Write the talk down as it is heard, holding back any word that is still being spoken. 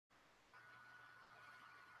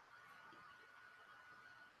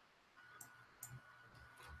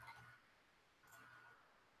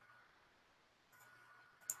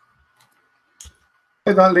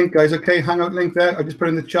that link, guys. Okay, Hangout link there. I just put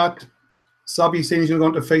in the chat. Sabi saying he's going to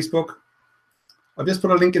go onto Facebook. I've just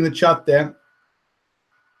put a link in the chat there,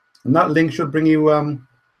 and that link should bring you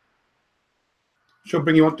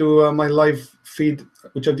onto my live feed,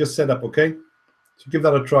 which I've just set up. Okay, so give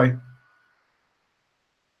that a try.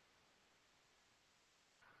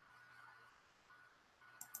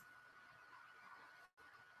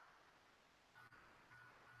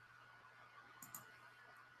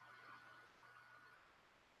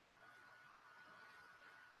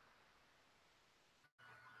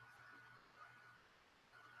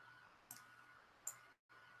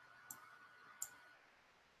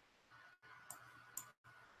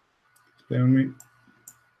 Bear with me.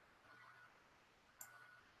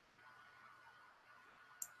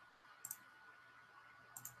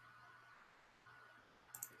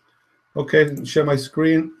 Okay, share my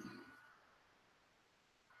screen.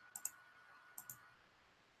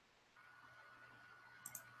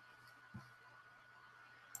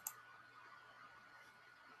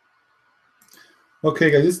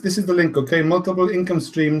 Okay, guys, this is the link. Okay,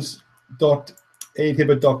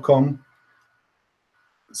 multipleinecomestreams.adrianhibbert.com.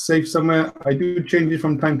 Save somewhere. I do change it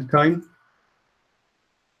from time to time.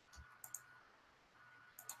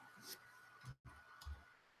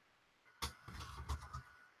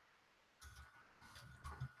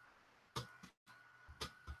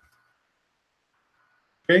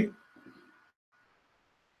 Okay.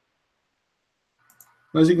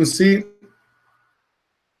 As you can see,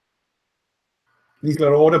 these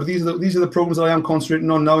are order, but these are the programs that I am concentrating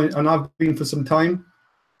on now, and I've been for some time.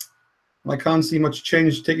 I can't see much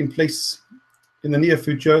change taking place in the near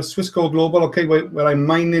future. Swissquote Global, okay, where I'm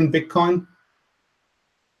mining Bitcoin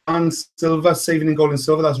and silver, saving in gold and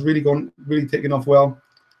silver. That's really taking off well,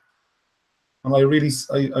 and I really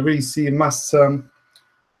see mass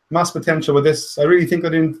potential with this. I really think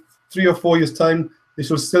that in 3 or 4 years' time,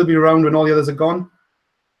 this will still be around when all the others are gone.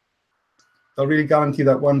 I'll really guarantee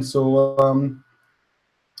that one. So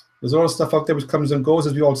there's a lot of stuff out there which comes and goes,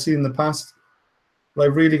 as we all seen in the past. But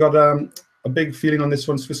I've really got a big feeling on this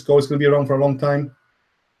one. Swissquote is going to be around for a long time.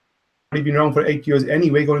 Already been around for 8 years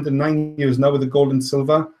anyway, going into 9 years now with the gold and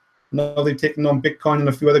silver. Now they've taken on Bitcoin and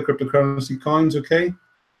a few other cryptocurrency coins. Okay.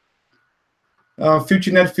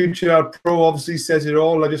 FutureNet Future Pro obviously says it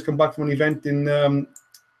all. I just come back from an event in.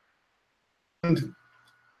 I'm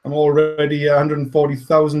already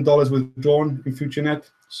 $140,000 withdrawn in FutureNet.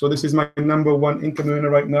 So this is my #1 income earner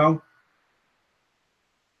right now.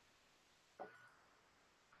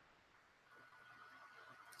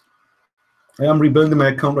 I am rebuilding my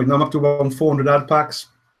account right now. I'm up to around 400 ad packs.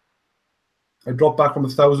 I dropped back from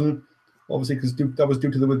 1,000, obviously, because that was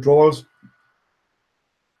due to the withdrawals.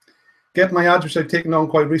 Get my ads, which I've taken on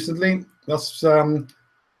quite recently. That's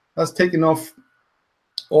taken off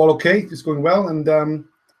all okay. It's going well, and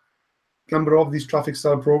number of these traffic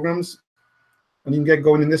style programs, and you can get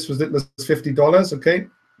going in this for as little as $50. Okay,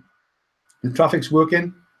 the traffic's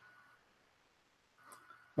working,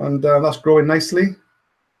 and that's growing nicely.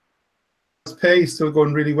 Pay is still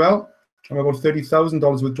going really well. I'm about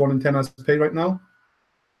 $30,000 withdrawn in 10 hours pay right now.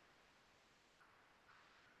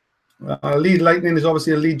 Lead Lightning is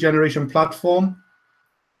obviously a lead generation platform.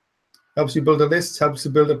 Helps you build a list, helps you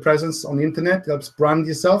build a presence on the internet, helps brand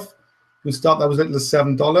yourself. You start that with as little as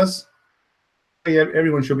 $7.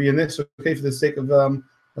 Everyone should be in this, okay, for the sake of a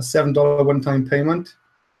 $7 one-time payment.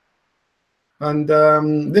 And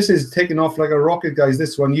this is taking off like a rocket, guys.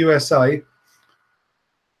 This one, USI.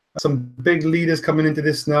 Some big leaders coming into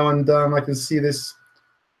this now, and I can see this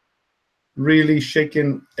really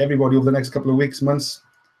shaking everybody over the next couple of weeks, months.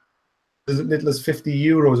 As little as 50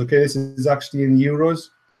 euros. Okay, this is actually in euros.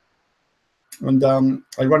 And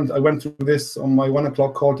I went through this on my 1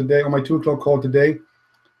 o'clock call today, on my 2 o'clock call today.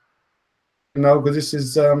 Now, because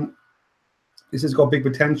this has got big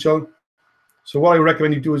potential. So what I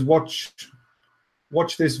recommend you do is watch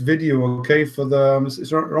this video. Okay, for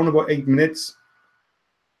it's around about 8 minutes.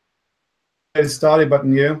 Get started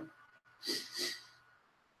button here.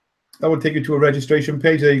 That will take you to a registration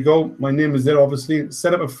page. There you go. My name is there, obviously.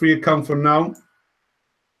 Set up a free account for now.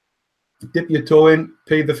 Dip your toe in,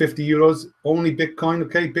 pay the 50 euros. Only Bitcoin,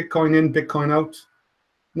 okay? Bitcoin in, Bitcoin out.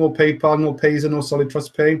 No PayPal, no Pazer, no Solid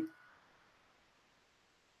Trust Pay.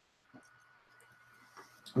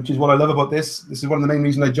 Which is what I love about this. This is one of the main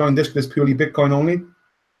reasons I joined this, because it's purely Bitcoin only.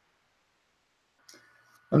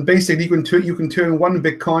 And basically, you can turn 1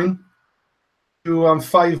 Bitcoin to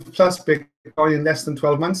 5+ Bitcoin in less than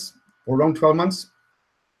 12 months, or around 12 months.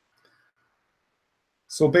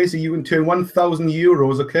 So basically, you can turn 1,000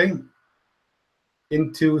 euros, okay,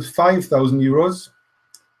 into 5,000 euros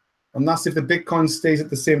And that's if the Bitcoin stays at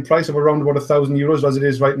the same price of around about €1,000 as it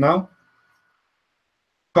is right now.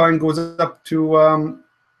 Bitcoin goes up to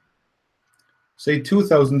say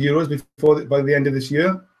 €2,000 by the end of this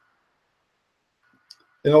year.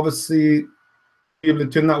 Then obviously be able to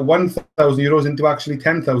turn that €1,000 into actually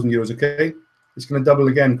 €10,000. Okay, it's going to double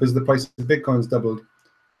again because the price of Bitcoin's doubled.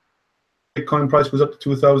 Bitcoin price goes up to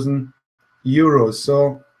 €2,000.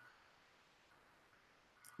 So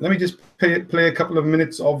let me just play a couple of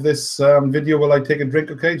minutes of this video while I take a drink.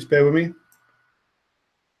 Okay, just bear with me.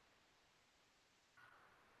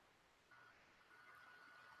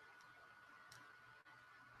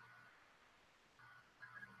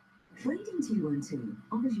 Trading 212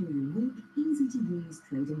 offers you a unique, easy-to-use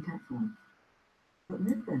trading platform.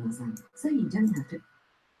 So you don't have to.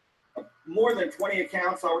 More than 20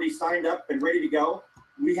 accounts already signed up and ready to go.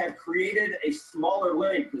 We have created a smaller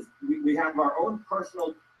link because we have our own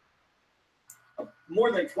personal.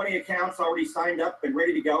 More than 20 accounts already signed up and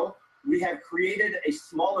ready to go. We have created a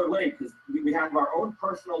smaller link because we have our own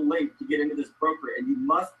personal link to get into this broker, and you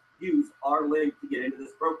must use our link to get into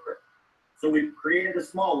this broker. So we've created a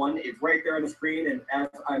small one. It's right there on the screen, and as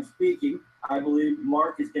I'm speaking, I believe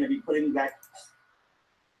Mark is going to be putting that.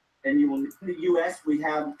 And you will, in the US, we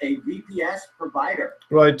have a VPS provider.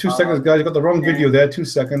 Right, 2 seconds, guys. I got the wrong video there. 2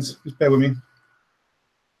 seconds. Just bear with me.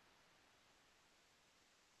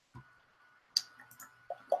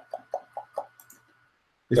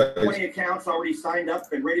 20 accounts already signed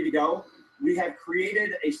up and ready to go. We have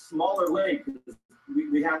created a smaller link.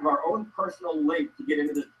 We have our own personal link to get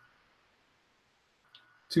into this.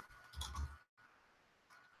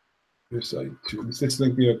 Does this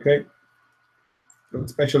link be okay? Got a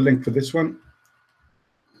special link for this one.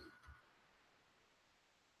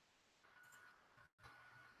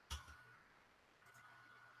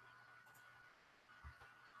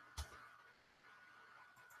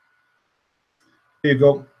 Here you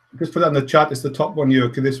go. Just put that in the chat. It's the top one here.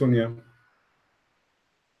 Okay, this one here.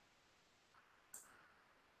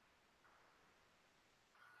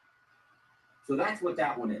 So that's what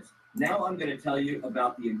that one is. Now I'm going to tell you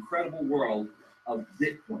about the incredible world of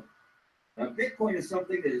Bitcoin. Now, Bitcoin is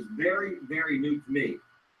something that is very, very new to me.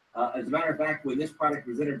 As a matter of fact, when this product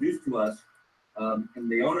was introduced to us, and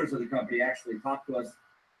the owners of the company actually talked to us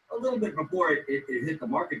a little bit before it hit the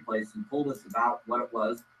marketplace and told us about what it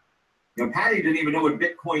was. You know, Patty didn't even know what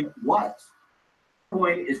Bitcoin was.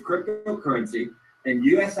 Bitcoin is cryptocurrency, and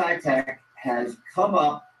usi-tech has come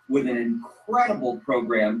up with an incredible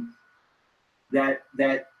program that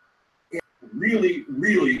really,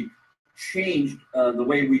 really changed the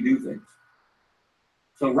way we do things.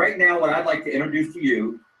 So right now, what I'd like to introduce to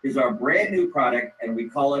you is our brand new product, and we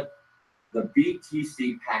call it the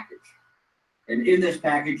BTC package. And in this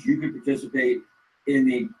package, you can participate in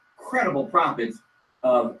the incredible profits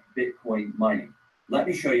of Bitcoin mining. Let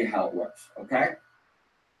me show you how it works, okay?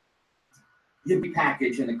 The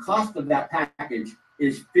package, and the cost of that package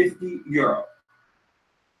is €50.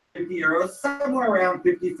 50 euros, somewhere around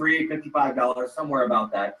 $53, $55, somewhere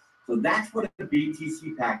about that. So that's what a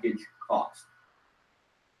BTC package costs.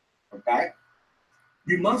 Okay?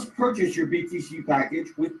 You must purchase your BTC package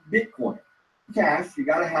with Bitcoin. Cash, you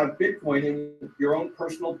got to have Bitcoin in your own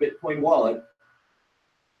personal Bitcoin wallet,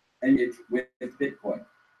 and it's with Bitcoin.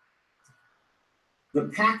 The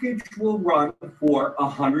package will run for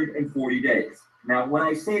 140 days. Now, when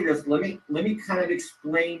I say this, let me kind of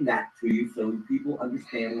explain that to you so people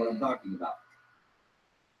understand what I'm talking about.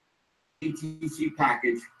 BTC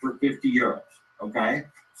package for €50, okay?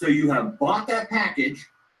 So you have bought that package,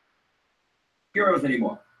 euros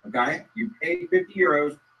anymore, okay? You paid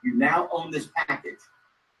 €50, you now own this package.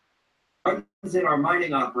 It runs in our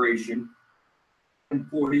mining operation in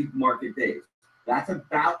 40 market days. That's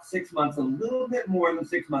about 6 months, a little bit more than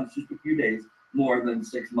 6 months, just a few days more than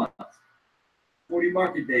 6 months. 40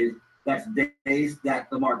 market days, that's days that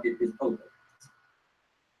the market is open.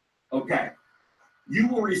 Okay. You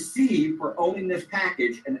will receive, for owning this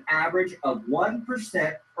package, an average of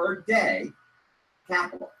 1% per day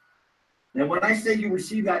capital. Now, when I say you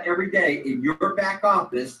receive that every day in your back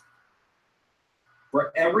office,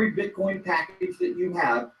 for every Bitcoin package that you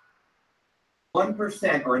have,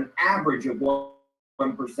 1% or an average of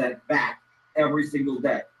 1% back every single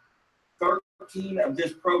day. 13 of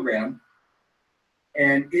this program,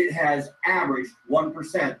 and it has averaged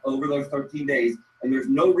 1% over those 13 days, and there's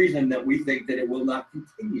no reason that we think that it will not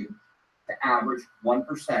continue to average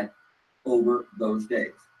 1% over those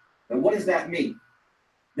days. Now, what does that mean?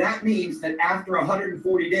 That means that after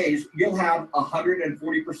 140 days, you'll have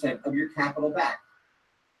 140% of your capital back.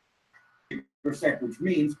 Which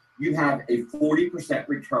means you have a 40%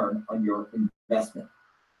 return on your investment.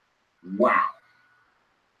 Wow.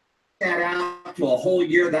 That out to a whole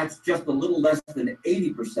year, that's just a little less than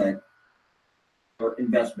 80% for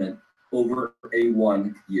investment over a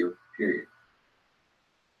 1 year period.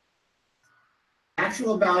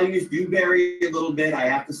 Actual values do vary a little bit. I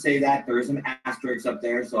have to say that there is an asterisk up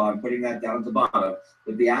there, so I'm putting that down at the bottom.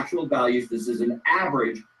 But the actual values, this is an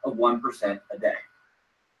average of 1% a day.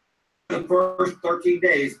 The first 13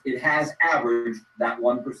 days, it has averaged that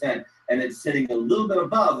 1%, and it's sitting a little bit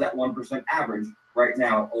above that 1% average right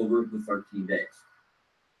now over the 13 days.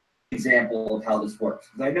 Example of how this works,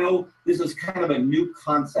 because I know this is kind of a new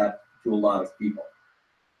concept to a lot of people.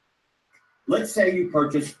 Let's say you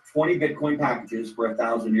purchase 20 Bitcoin packages for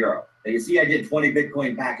 €1,000. Now you see I did 20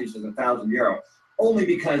 Bitcoin packages at €1,000 only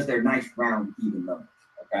because they're nice round even numbers,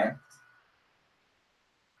 okay?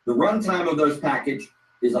 The runtime of those packages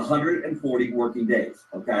is 140 working days,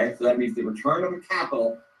 okay? So that means the return of a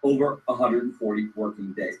capital over 140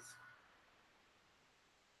 working days.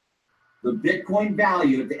 The Bitcoin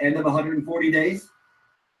value at the end of 140 days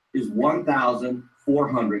is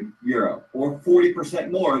 €1,400, or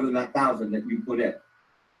 40% more than that 1,000 that you put in.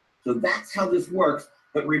 So that's how this works.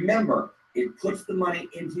 But remember, it puts the money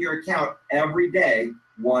into your account every day,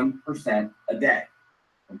 1% a day,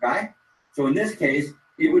 okay? So in this case,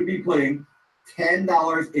 it would be putting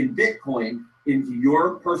 $10 in Bitcoin into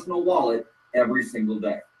your personal wallet every single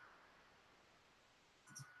day.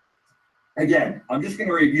 Again, I'm just going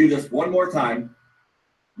to review this one more time.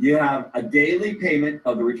 You have a daily payment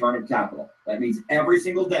of the return of capital. That means every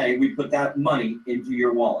single day we put that money into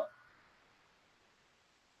your wallet.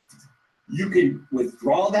 You can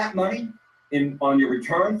withdraw that money on your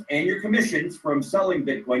returns and your commissions from selling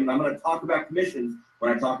Bitcoin. And I'm going to talk about commissions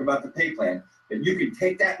when I talk about the pay plan. But you can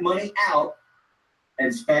take that money out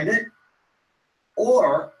and spend it,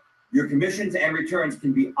 or your commissions and returns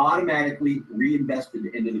can be automatically reinvested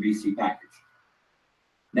into the BC package.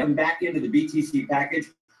 Now back into the BTC package,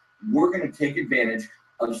 we're going to take advantage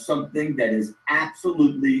of something that is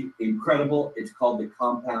absolutely incredible. It's called the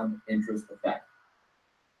compound interest effect.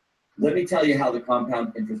 Let me tell you how the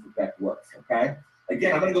compound interest effect works, okay?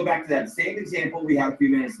 Again, I'm going to go back to that same example we had a few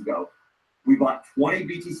minutes ago. We bought 20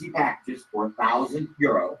 BTC packages for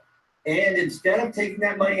 €1,000, and instead of taking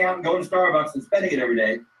that money out and going to Starbucks and spending it every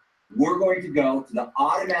day, we're going to go to the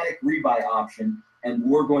automatic rebuy option, and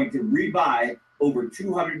we're going to rebuy over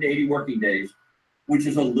 280 working days, which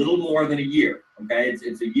is a little more than a year, okay?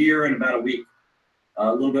 It's a year and about a week,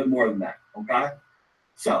 a little bit more than that, okay?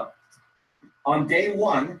 So on day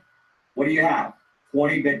one, what do you have?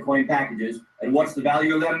 20 Bitcoin packages, and what's the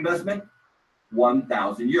value of that investment?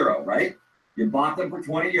 €1,000, right? You bought them for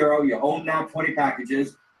 €20, you own now 20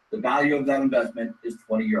 packages, the value of that investment is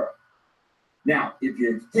 €20. Now, if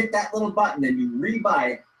you hit that little button and you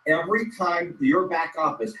rebuy every time your back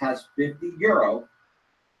office has €50,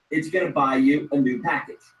 it's going to buy you a new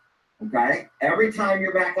package, okay? Every time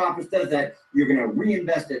your back office does that, you're going to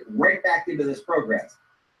reinvest it right back into this program.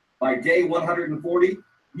 By day 140,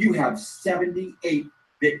 you have 78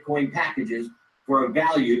 Bitcoin packages for a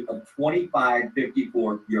value of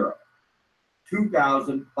 €25.54,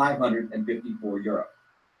 €2,554.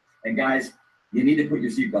 And guys, you need to put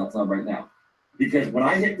your seatbelts on right now, because when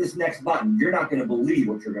I hit this next button, you're not going to believe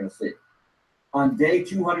what you're going to see. On day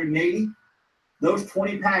 280, those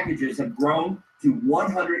 20 packages have grown to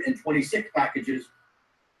 126 packages,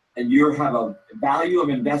 and you have a value of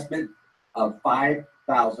investment of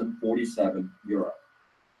 €5,047.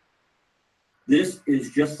 This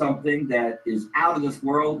is just something that is out of this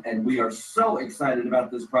world, and we are so excited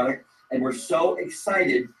about this product, and we're so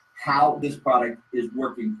excited how this product is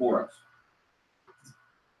working for us.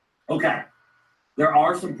 Okay, there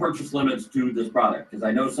are some purchase limits to this product, because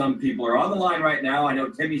I know some people are on the line right now. I know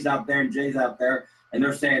Timmy's out there and Jay's out there, and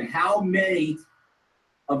they're saying, how many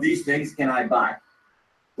of these things can I buy?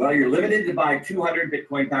 Well, you're limited to buy 200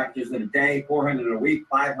 Bitcoin packages in a day, 400 in a week,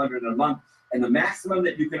 500 in a month, and the maximum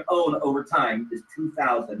that you can own over time is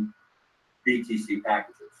 2,000 BTC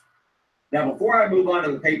packages. Now, before I move on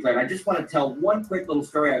to the pay plan, I just want to tell one quick little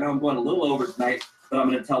story. I know I'm going a little over tonight, but I'm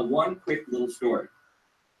going to tell one quick little story.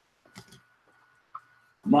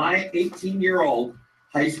 My 18-year-old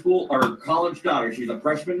high school or college daughter, she's a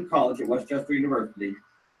freshman in college at Westchester University,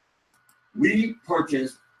 we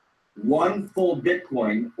purchased one full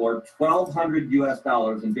Bitcoin, or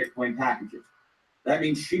 $1,200 in Bitcoin packages. That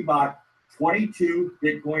means she bought 22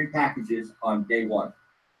 Bitcoin packages on day one,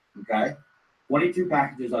 okay? 22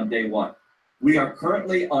 packages on day one. We are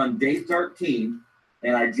currently on day 13,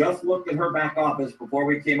 and I just looked at her back office before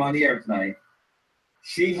we came on the air tonight.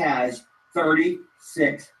 She has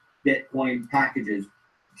 36 Bitcoin packages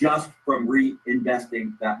just from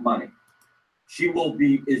reinvesting that money. She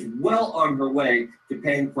is well on her way to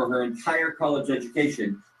paying for her entire college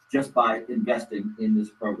education just by investing in this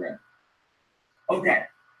program. Okay.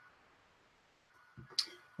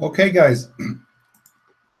 Okay, guys.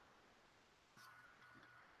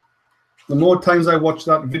 The more times I watch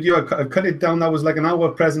that video, I cut it down. That was like an hour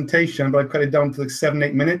presentation, but I cut it down to like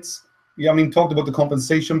 7-8 minutes. You haven't even talked about the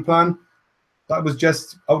compensation plan. That was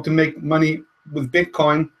just how to make money with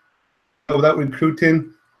Bitcoin without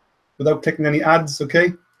recruiting, without clicking any ads,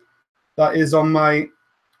 okay? That is on my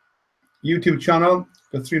YouTube channel.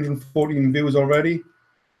 Got 314 views already.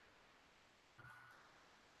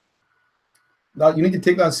 That you need to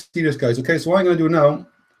take that serious, guys, okay? So what I'm going to do now,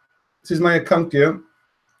 this is my account here.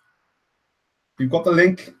 You've got the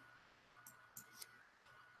link.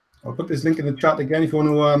 I'll put this link in the chat again if you want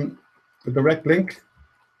to, the direct link.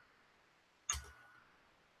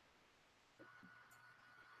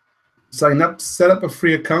 Sign up, set up a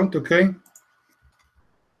free account, okay?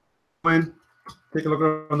 Go in, take a look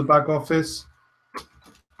around the back office.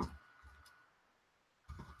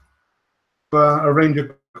 Arrange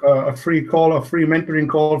a free call, a free mentoring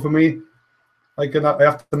call for me. I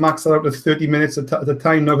have to max that out to 30 minutes at a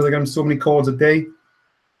time now because I get so many calls a day.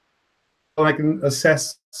 So I can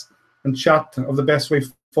assess and chat of the best way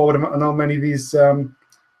forward and how many of these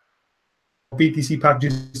BTC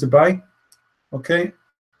packages to buy. Okay.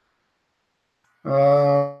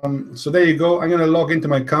 So there you go. I'm going to log into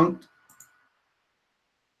my account.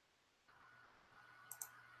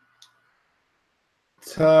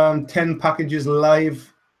 It's, 10 packages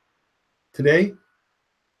live today.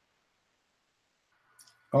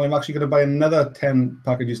 Oh, I'm actually going to buy another 10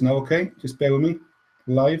 packages now, okay? Just bear with me.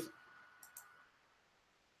 Live.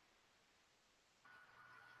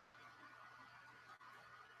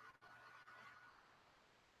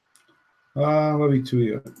 Where are we to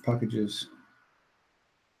here? Packages.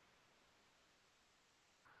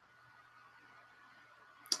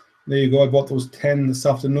 There you go. I bought those 10 this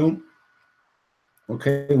afternoon.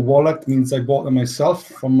 Okay, wallet means I bought them myself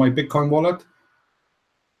from my Bitcoin wallet.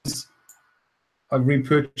 I've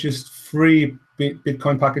repurchased free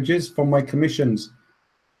Bitcoin packages from my commissions.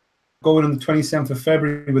 Going on the 27th of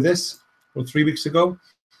February with this, or 3 weeks ago.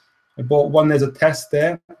 I bought one, there's a test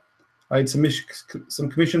there. I had some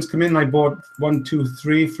commissions come in. I bought 1, 2,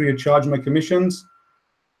 3 free of charge my commissions.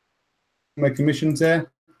 My commissions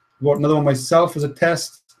there. I bought another one myself as a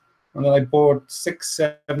test. And then I bought 6,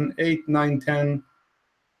 7, 8, 9, 10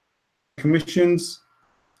 commissions.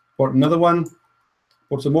 Bought another one.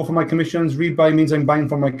 Bought some more for my commissions. Rebuy means I'm buying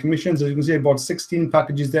from my commissions. As you can see, I bought 16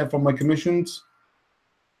 packages there from my commissions.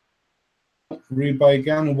 Rebuy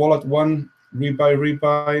again. Wallet 1.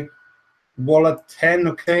 Rebuy. Wallet 10,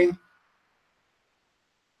 okay.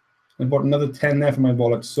 I bought another 10 there for my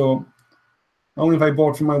wallet. So how many have I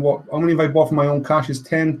bought from my wallet? How many have I bought from my own cash? Is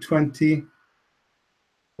 10, 20,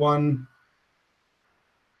 1,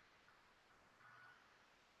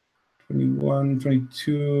 21,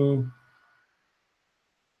 22,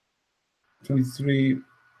 23,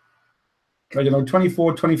 I don't know,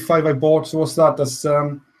 24, 25 I bought. So what's that? That's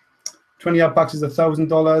 20 app packs is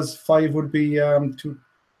 $1,000. 5 would be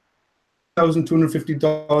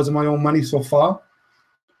 $2,250 of my own money so far.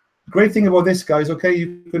 Great thing about this, guys, okay,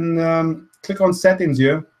 you can click on settings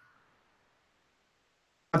here.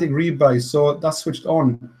 Automatic rebuy, so that's switched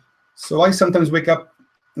on. So I sometimes wake up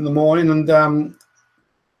in the morning and the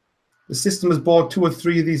system has bought 2 or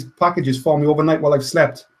 3 of these packages for me overnight while I've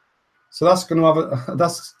slept. So that's going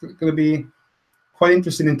to be quite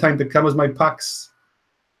interesting in time to come as my packs,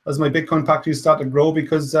 as my Bitcoin packages start to grow,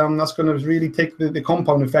 because that's going to really take the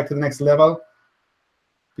compound effect to the next level.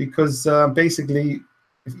 Because basically,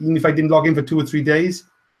 even if I didn't log in for 2 or 3 days,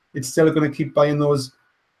 it's still going to keep buying those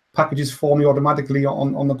packages for me automatically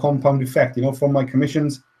on the compound effect, you know, from my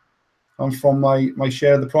commissions and from my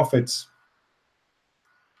share of the profits.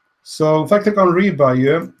 So if I click on rebuy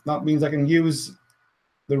here, that means I can use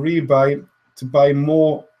the rebuy to buy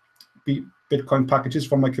more Bitcoin packages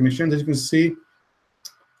from my commissions. As you can see,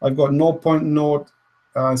 I've got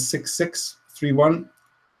 0.06631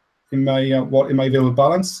 in my available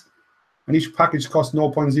balance, and each package costs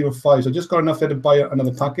 0.05. So I just got enough there to buy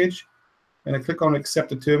another package. And I click on accept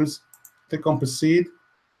the terms, click on proceed.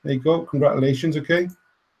 There you go. Congratulations. Okay.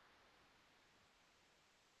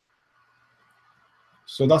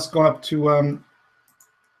 So that's gone up to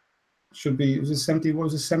should be, was it 70? What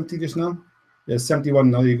was it, 70 just now? Yeah, 71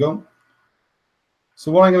 now. There you go.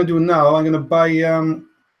 So what I'm going to do now, I'm going to buy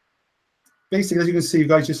basically, as you can see,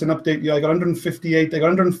 guys, just an update. Yeah, I got 158, I got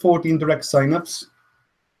 114 direct signups.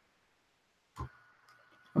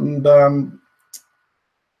 And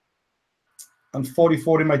and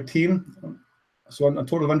 44 in my team. So a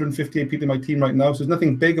total of 158 people in my team right now. So there's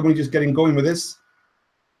nothing big. I'm only just getting going with this.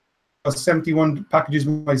 I've got 71 packages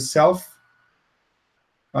myself,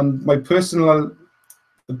 and my personal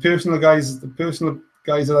guys that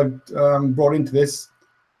I've brought into this.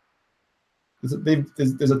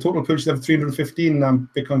 There's a total purchase of 315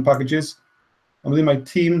 Bitcoin packages, and within my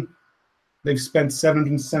team, they've spent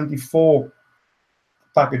 774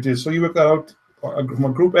 packages. So you work that out from a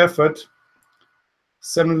group effort.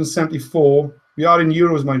 774. We are in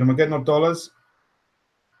euros, mind. We're getting our dollars.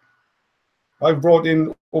 I've brought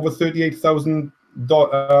in over 38,000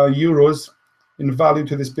 euros in value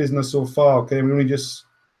to this business so far. Okay, we're only just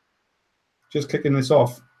kicking this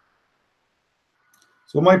off.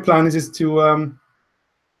 So my plan is to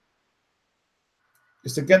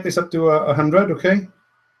get this up to 100. Okay.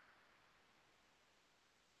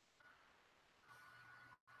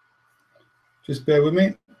 Just bear with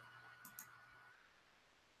me.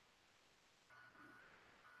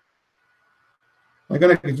 I'm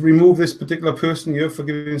going to remove this particular person here for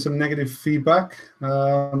giving some negative feedback.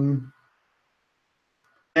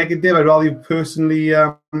 Negative, I'd rather you personally,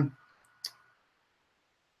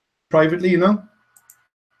 privately, you know,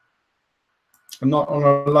 and not on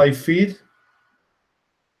a live feed,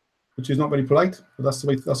 which is not very polite, but that's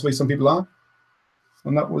the way some people are.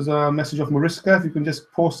 And that was a message of Mariska. If you can just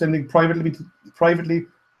post anything privately,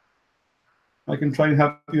 I can try and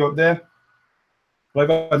help you out there. But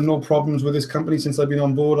I've had no problems with this company since I've been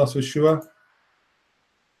on board, that's for sure.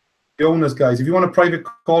 The owners, guys, if you want a private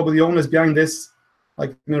call with the owners behind this, I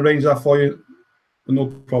can arrange that for you with no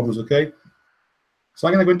problems, okay? So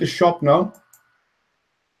I'm going to go into shop now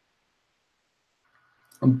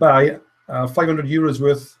and buy 500 euros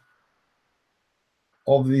worth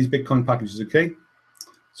of these Bitcoin packages, okay?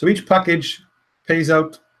 So each package pays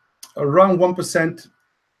out around 1%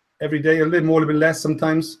 every day, a little more, a little bit less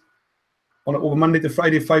sometimes, over Monday to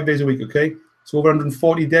Friday, 5 days a week, okay? So over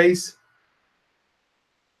 140 days.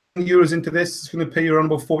 Euros into this, it's going to pay you around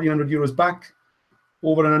about 1,400 euros back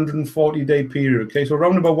over an 140-day period, okay? So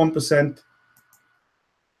around about 1%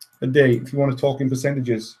 a day, if you want to talk in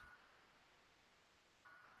percentages.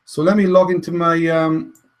 So let me log into my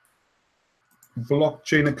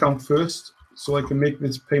blockchain account first so I can make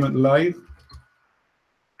this payment live.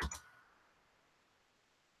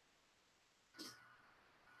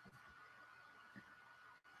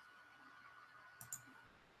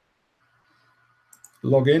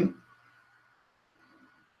 Log in.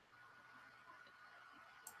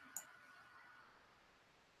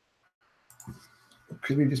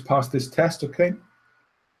 Okay, we just passed this test, okay?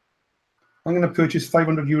 I'm going to purchase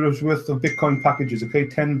 500 euros worth of Bitcoin packages, okay?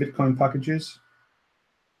 10 Bitcoin packages.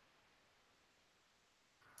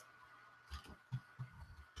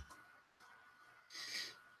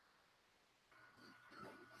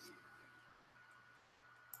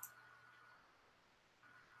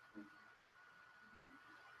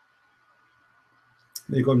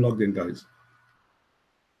 There you go, I'm logged in, guys.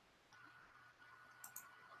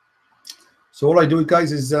 So all I do,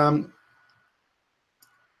 guys, is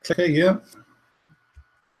click here.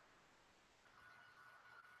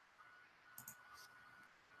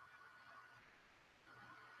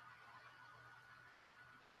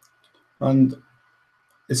 And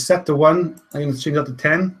it's set to 1. I'm going to change that to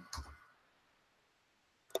 10.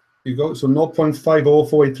 There you go. So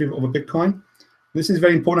 0.50483 of a Bitcoin. This is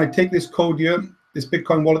very important. I take this code here, this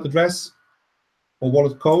Bitcoin wallet address or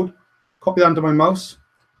wallet code, copy that onto my mouse.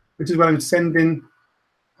 This is where I'm sending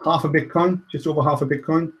half a Bitcoin, just over half a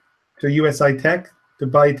Bitcoin, to usi-tech to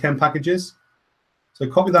buy 10 packages. So I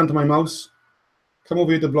copy that onto my mouse, come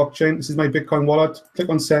over here to blockchain. This is my Bitcoin wallet. Click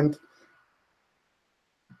on send.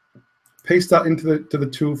 Paste that into the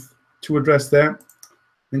to address there.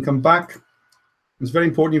 Then come back. It's very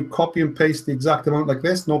important you copy and paste the exact amount like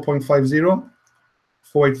this,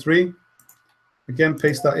 0.50483. Again,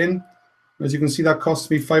 paste that in. As you can see, that costs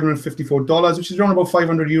me $554, which is around about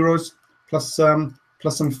 500 euros plus some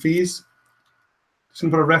fees. Just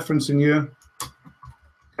gonna put a reference in here.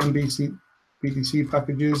 BTC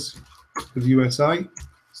packages with USI,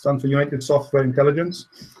 stands for United Software Intelligence.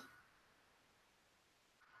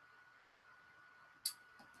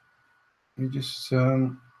 You just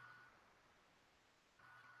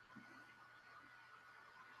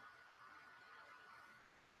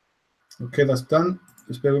okay, that's done.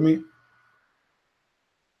 Just bear with me.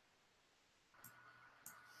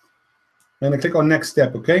 And I click on next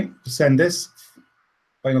step, okay, to send this.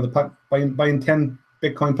 Buy another pack, buying 10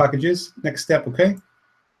 Bitcoin packages. Next step, okay.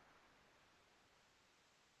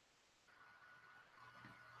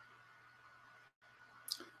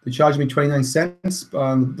 They charge me 29 cents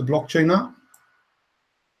on the blockchain now.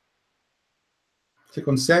 Click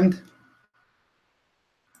on send.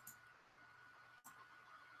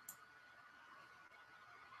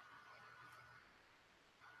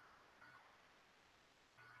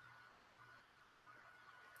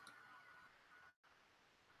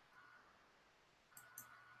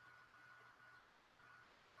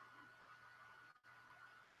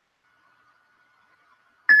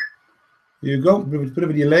 Here you go, bit of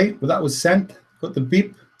a delay, but that was sent. Got the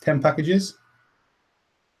beep, 10 packages.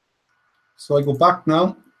 So I go back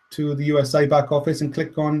now to the USI back office and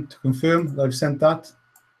click on to confirm that I've sent that.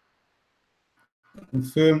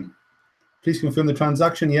 Confirm, please confirm the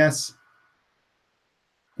transaction, yes.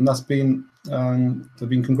 And that's been, I've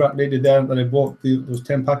been congratulated there that I bought those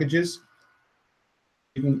 10 packages.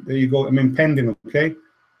 There you go, I'm in pending, okay?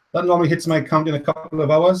 That normally hits my account in a couple of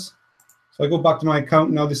hours. So I go back to my account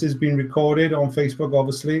now. This is being recorded on Facebook,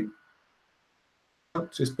 obviously.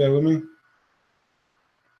 Just bear with me.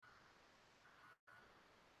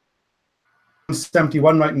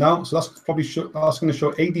 71 right now, so that's probably that's going to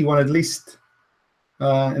show 81 at least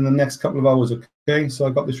in the next couple of hours. Okay, so I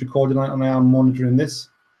got this recorded and I am monitoring this.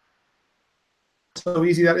 So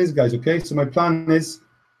easy that is, guys. Okay, so my plan is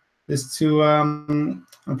to I'm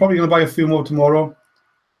probably going to buy a few more tomorrow.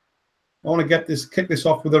 I want to kick this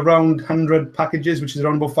off with around 100 packages, which is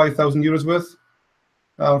around about 5,000 euros worth.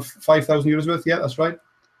 5,000 euros worth, yeah, that's right.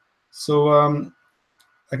 So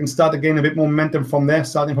I can start to gain a bit more momentum from there,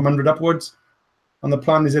 starting from 100 upwards. And the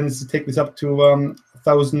plan is then to take this up to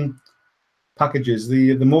 1,000 packages.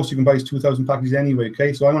 The most you can buy is 2,000 packages anyway.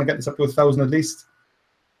 Okay, so I want to get this up to 1,000 at least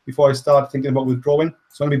before I start thinking about withdrawing.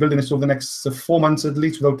 So I'm going to be building this over the next 4 months at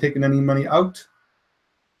least without taking any money out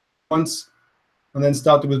once, and then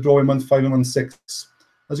start to withdraw in month 5 and month 6.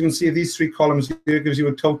 As you can see, these 3 columns here gives you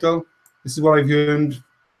a total. This is what I've earned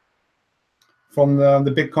from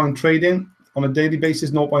the Bitcoin trading on a daily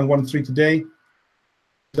basis, 0.13 today.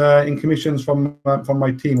 In commissions from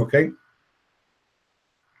my team, okay?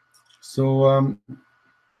 So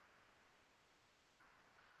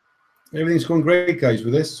everything's going great, guys,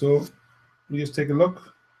 with this. So we just take a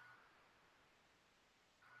look.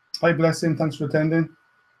 Hi, Blessing. Thanks for attending.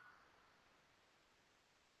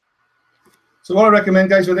 So what I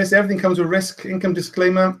recommend, guys, with this, everything comes with risk. Income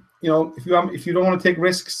disclaimer. You know, if you don't want to take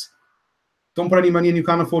risks, don't put any money in you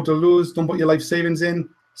can't afford to lose. Don't put your life savings in.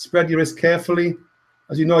 Spread your risk carefully.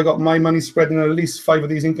 As you know, I got my money spread in at least 5 of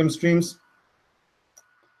these income streams.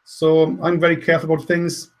 So I'm very careful about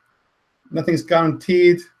things. Nothing's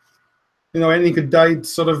guaranteed. You know, anything could die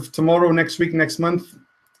sort of tomorrow, next week, next month.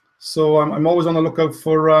 So I'm always on the lookout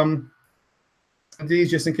for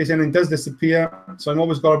these just in case anything does disappear. So I'm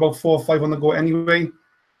always got about 4 or 5 on the go anyway,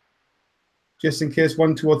 just in case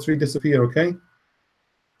 1, 2, or 3 disappear, okay?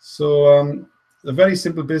 So a very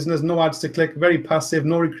simple business, no ads to click, very passive,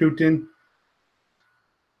 no recruiting.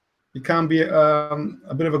 You can be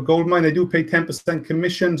a bit of a gold mine. They do pay 10%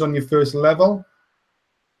 commissions on your first level.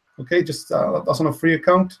 Okay, just that's on a free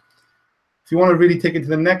account. If you want to really take it to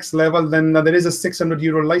the next level, then there is a 600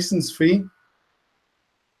 euro license fee.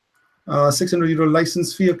 600 euro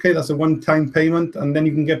license fee. Okay, that's a one-time payment, and then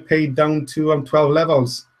you can get paid down to 12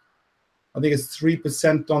 levels. I think it's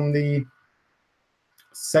 3% on the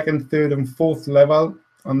 2nd, 3rd, and 4th level,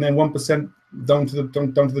 and then 1% down to the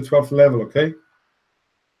 12th level. Okay.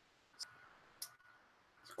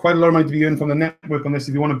 Quite a lot of money to be earned from the network on this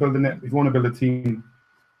if you want to build a team.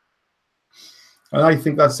 And I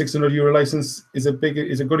think that 600 euro license is a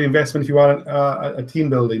good investment if you are a team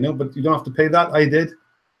builder, you know. But you don't have to pay that. I did.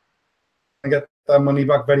 I get that money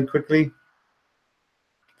back very quickly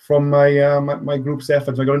from my my group's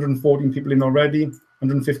efforts. I got 114 people in already,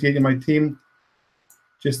 158 in my team.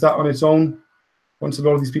 Just that on its own. Once a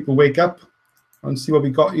lot of these people wake up and see what we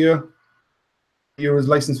got here, euros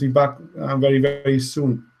license fee back very, very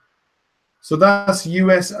soon. So that's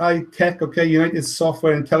usi-tech, okay, United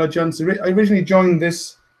Software Intelligence. I originally joined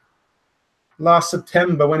this last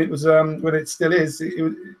September when it was, when it still is.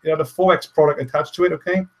 It had a Forex product attached to it,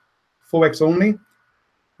 okay, Forex only.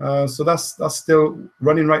 So that's still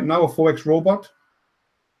running right now, a Forex robot,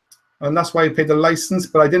 and that's why I paid the license.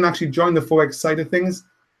 But I didn't actually join the Forex side of things.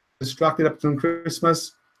 Distracted up to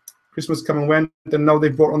Christmas. Christmas come and went, and now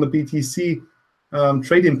they've brought on the BTC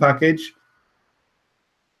trading package.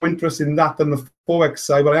 Interest in that than the Forex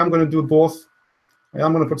side, but I am going to do both. I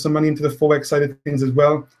am going to put some money into the Forex side of things as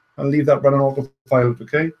well and leave that running autopilot,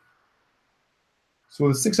 okay? So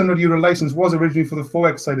the 600 euro license was originally for the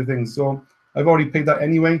Forex side of things, so I've already paid that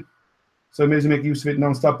anyway, so I may as well make use of it now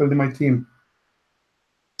and start building my team.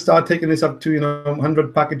 Start taking this up to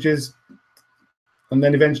 100 packages, and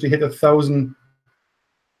then eventually hit 1,000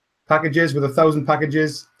 packages. With 1,000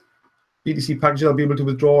 packages, BTC packages, I'll be able to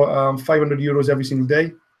withdraw 500 euros every single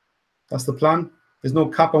day. That's the plan. There's no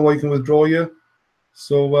cap on what you can withdraw here.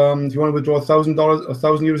 So if you want to withdraw $1,000,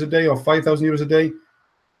 1,000 euros a day, or 5,000 euros a day,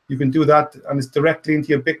 you can do that, and it's directly into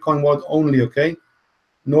your Bitcoin wallet only. Okay,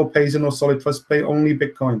 no Pazer, no Solid Trust Pay, only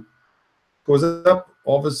Bitcoin. Goes up,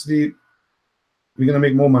 obviously, we're going to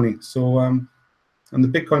make more money. So and the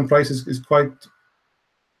Bitcoin price is quite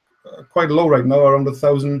low right now, around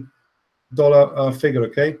 $1,000 figure.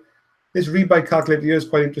 Okay, this rebuy calculator here is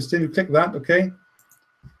quite interesting. You click that. Okay.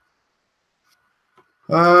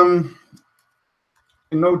 You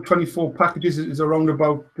know, 24 packages is around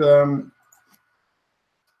about 1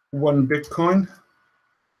 Bitcoin.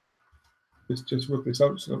 Let's just work this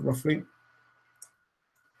out, so roughly.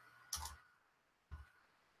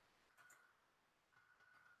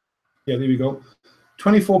 Yeah, there we go.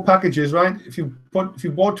 24 packages, right? If you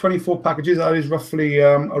bought 24 packages, that is roughly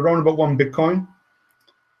around about 1 Bitcoin.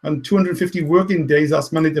 And 250 working days,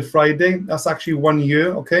 that's Monday to Friday. That's actually 1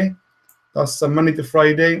 year, okay? That's Monday to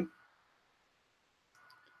Friday.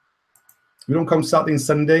 We don't count Saturday and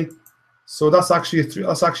Sunday. So that's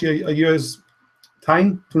actually a year's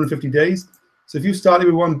time, 250 days. So if you started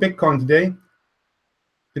with 1 Bitcoin today,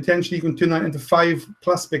 potentially you can turn that into 5+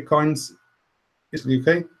 Bitcoins,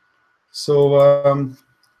 okay? So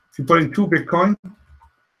if you put in 2 Bitcoin,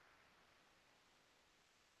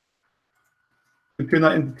 you turn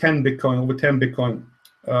that into 10 Bitcoin, over 10 Bitcoin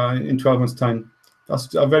in 12 months' time.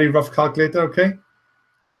 That's a very rough calculator, okay?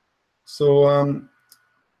 So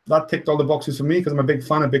that ticked all the boxes for me because I'm a big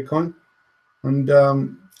fan of Bitcoin. And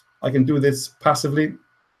I can do this passively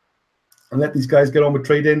and let these guys get on with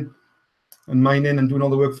trading and mining and doing all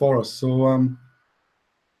the work for us. So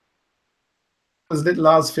as little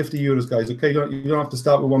as 50 euros, guys. Okay, you don't have to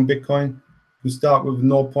start with 1 Bitcoin. You start with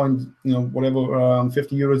 0. Whatever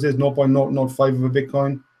 50 euros is, 0.005 of a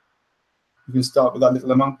Bitcoin. You can start with that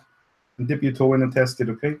little amount and dip your toe in and test it.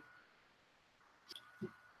 Okay.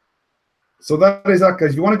 So that is that,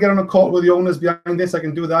 guys. If you want to get on a call with the owners behind this, I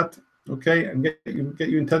can do that. Okay, and get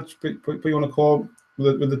you in touch. Put you on a call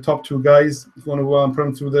with the top 2 guys. If you want to put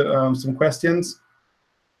them through the some questions.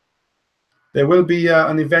 There will be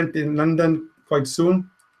an event in London quite soon.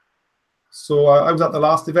 So I was at the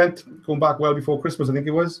last event, going back well before Christmas, I think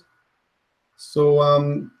it was.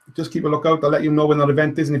 So just keep a lookout. I'll let you know when that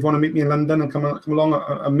event is, and if you want to meet me in London and come along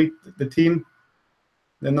and meet the team,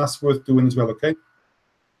 then that's worth doing as well. Okay.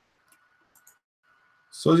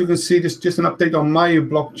 So as you can see, just an update on my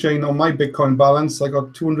blockchain, on my Bitcoin balance. I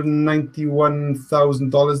got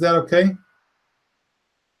 $291,000 there, okay?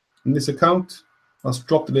 In this account, that's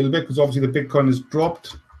dropped a little bit because obviously the Bitcoin has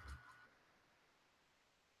dropped.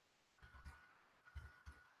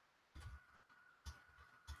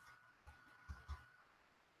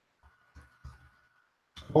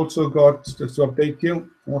 Also got, just to update you,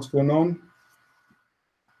 what's going on.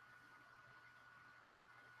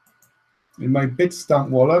 In my Bitstamp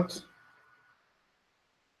wallet,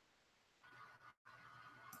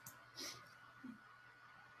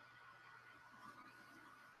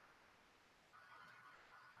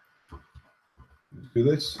 let's do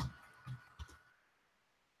this.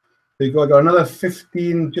 There you go. I got another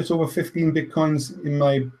 15, just over 15 Bitcoins in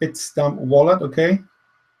my Bitstamp wallet. Okay.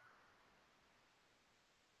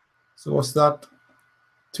 So what's that?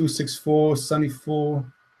 264, 74,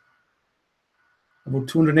 about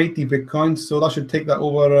 280 Bitcoins. So that should take that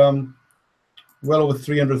over, well over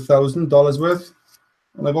 $300,000 worth.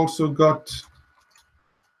 And I've also got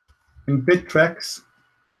in Bittrex.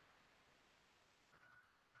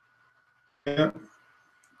 Yeah.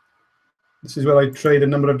 This is where I trade a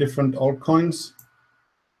number of different altcoins.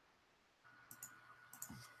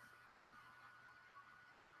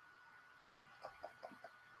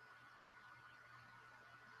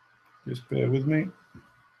 Just bear with me.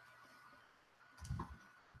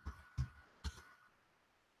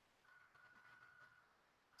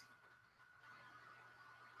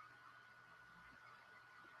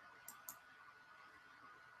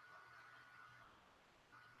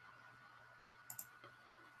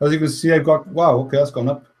 As you can see, I've got, wow, okay, that's gone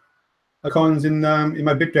up. Coins in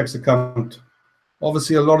my Bittrex account.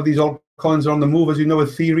 Obviously, a lot of these altcoins are on the move, as you know.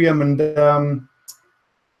 Ethereum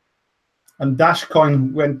and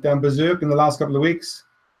Dashcoin went berserk in the last couple of weeks,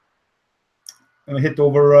 and it hit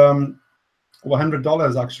over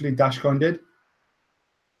 $100 actually. Dashcoin did.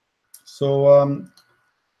 So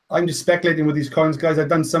I'm just speculating with these coins, guys. I've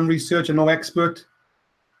done some research. I'm no expert.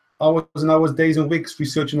 Hours and hours, days and weeks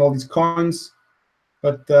researching all these coins.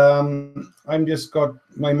 But I'm just got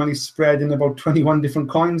my money spread in about 21 different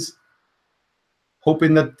coins,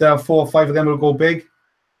 hoping that 4 or 5 of them will go big,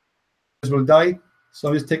 will die. So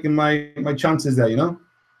I'm just taking my chances there, you know.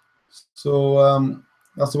 So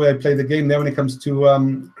that's the way I play the game there when it comes to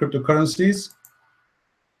cryptocurrencies.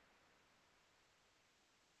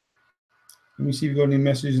 Let me see if you've got any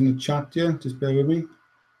messages in the chat here. Just bear with me.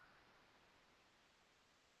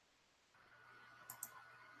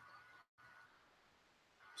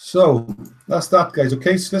 So that's that, guys.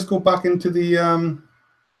 Okay, so let's go back into the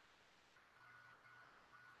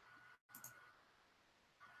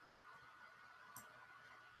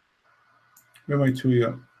where am I to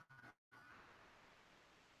here?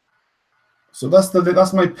 So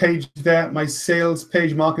that's my page there, my sales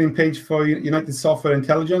page, marketing page for United Software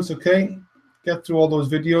Intelligence. Okay, get through all those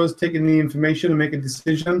videos, take in the information, and make a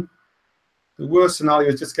decision. The worst scenario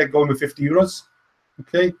is just get going with 50 euros.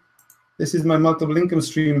 Okay, this is my multiple income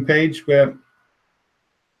stream page where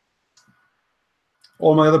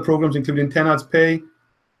all my other programs, including 10 Ads Pay,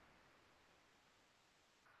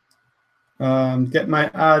 Get My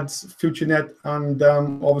Ads, FutureNet, and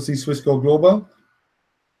obviously Swissco Global.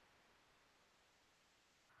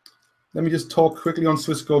 Let me just talk quickly on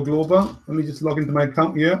Swissco Global. Let me just log into my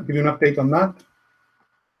account here, give you an update on that.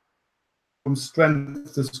 From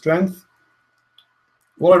strength to strength.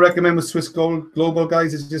 What I recommend with Swissco Global,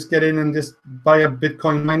 guys, is just get in and just buy a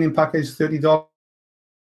Bitcoin mining package, $30,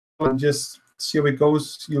 and just see how it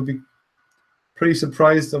goes. You'll be pretty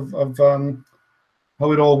surprised of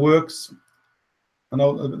how it all works and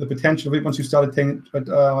how the potential of it once you start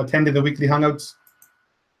attending the weekly hangouts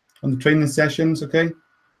and the training sessions, okay?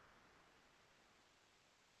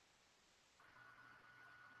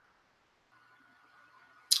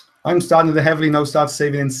 I'm starting to heavily now start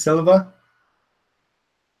saving in silver.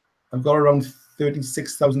 I've got around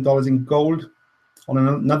 $36,000 in gold on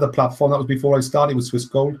another platform. That was before I started with Swiss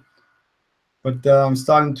Gold. But I'm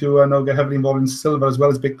starting to now get heavily involved in silver as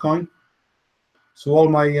well as Bitcoin. So all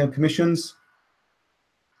my commissions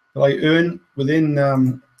that I earn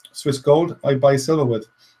within Swiss Gold, I buy silver with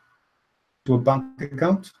to a bank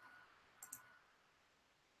account.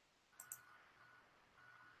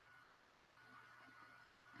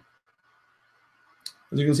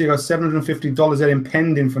 As you can see, I got $750 there in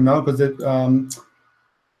pending for now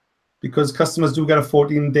because customers do get a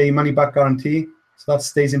 14-day money-back guarantee. So that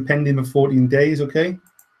stays in pending for 14 days, okay?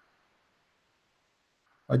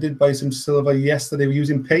 I did buy some silver yesterday. We're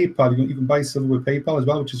using PayPal. You can buy silver with PayPal as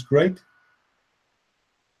well, which is great.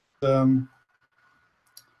 If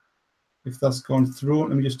that's gone through,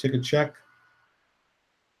 let me just take a check.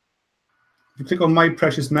 If you click on My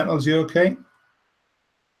Precious Metals here, okay?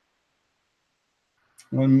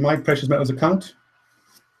 On My Precious Metals account.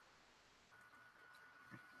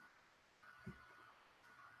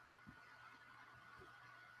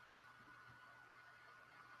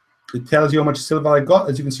 It tells you how much silver I got.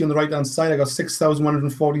 As you can see on the right-hand side, I got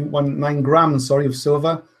 6,149 grams, of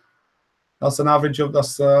silver. That's an average of,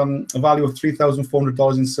 that's a value of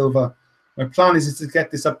 $3,400 in silver. My plan is to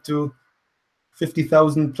get this up to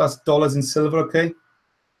 $50,000+ in silver, okay?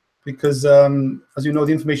 Because as you know,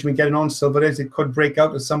 the information we're getting on silver is it could break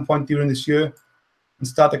out at some point during this year and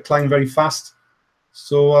start to climb very fast.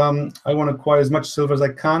 So I want to acquire as much silver as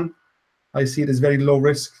I can. I see it as very low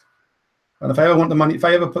risk. And if I ever want the money,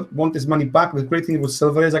 want this money back, the great thing with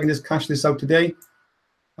silver is I can just cash this out today,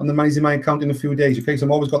 and the money's in my account in a few days. Okay, so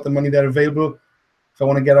I've always got the money there available if I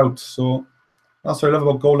want to get out. So that's what I love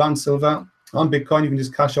about gold and silver. On Bitcoin, you can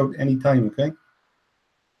just cash out anytime. Okay.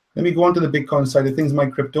 Let me go on to the Bitcoin side of things, my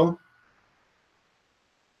crypto.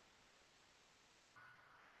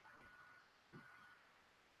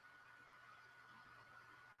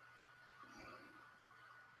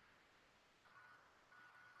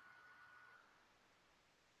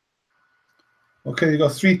 Okay, you've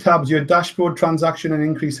got 3 tabs, your dashboard, transaction, and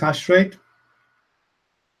increase hash rate.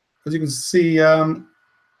 As you can see, I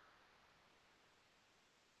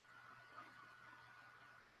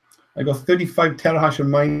got 35 terahash of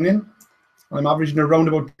mining. I'm averaging around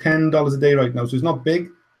about $10 a day right now, so it's not big.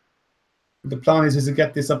 The plan is to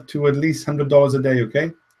get this up to at least $100 a day,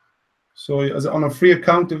 okay? So on a free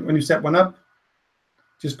account, when you set one up,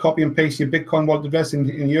 just copy and paste your Bitcoin wallet address in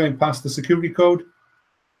here and pass the security code.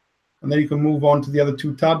 And then you can move on to the other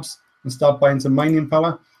 2 tabs and start buying some mining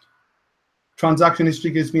power. Transaction history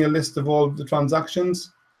gives me a list of all the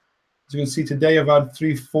transactions. As you can see today, I've had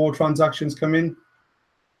 3-4 transactions come in.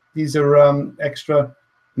 These are extra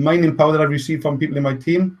mining power that I've received from people in my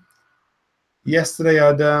team. Yesterday, I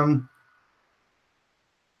had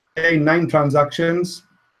 9 transactions.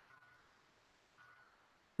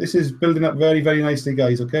 This is building up very, very nicely,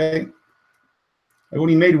 guys, okay? I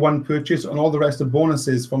only made 1 purchase, and all the rest are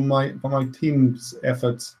bonuses from my team's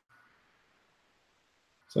efforts.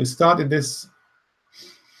 So I started this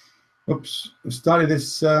Oops, we started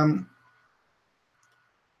this on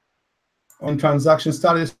transaction.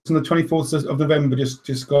 Started this on the 24th of November,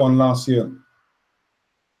 just gone last year.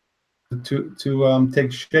 To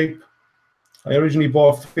take shape. I originally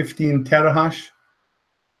bought 15 terahash,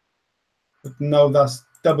 but now that's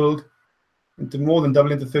doubled into more than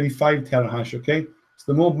double into 35 terahash. Okay,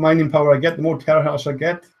 so the more mining power I get, the more terahash I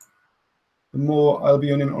get, the more I'll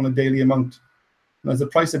be earning on a daily amount. And as the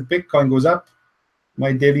price of Bitcoin goes up,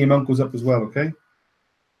 my daily amount goes up as well. Okay.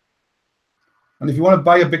 And if you want to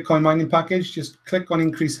buy a Bitcoin mining package, just click on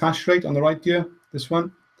increase hash rate on the right here, this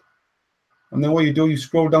one. And then what you do, you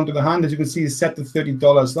scroll down to the hand, as you can see, it's set to $30.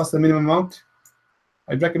 So that's the minimum amount.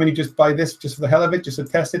 I'd recommend you just buy this just for the hell of it, just to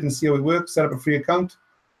test it and see how it works. Set up a free account.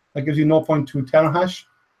 That gives you 0.2 terahash.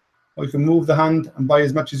 Or you can move the hand and buy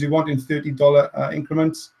as much as you want in $30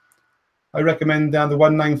 increments. I recommend the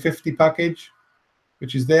 1950 package,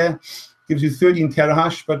 which is there. Gives you 13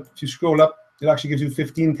 terahash, but if you scroll up, it actually gives you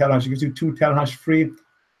 15 terahash. It gives you 2 terahash free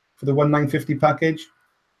for the 1950 package.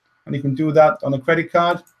 And you can do that on a credit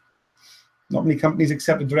card. Not many companies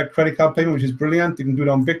accept a direct credit card payment, which is brilliant. You can do it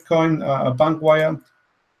on Bitcoin, a bank wire,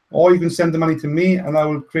 or you can send the money to me and I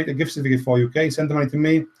will create a gift certificate for you, okay? Send the money to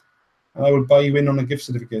me and I will buy you in on a gift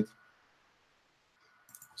certificate.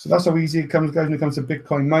 So that's how easy it comes, guys, when it comes to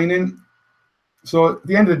Bitcoin mining. So at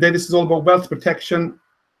the end of the day, this is all about wealth protection,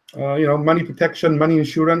 money protection, money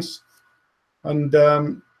insurance. And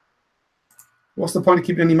what's the point of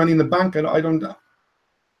keeping any money in the bank? I don't.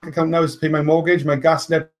 Account now is to pay my mortgage, my gas,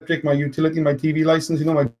 electric, my utility, my TV license,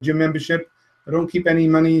 my gym membership. I don't keep any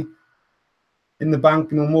money in the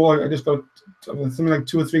bank no more. I just got something like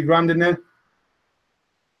 2 or 3 grand in there.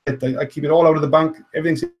 I keep it all out of the bank.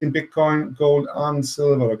 Everything's in Bitcoin, gold, and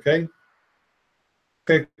silver. Okay.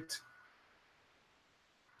 Perfect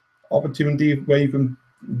opportunity where you can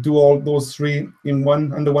do all those 3 in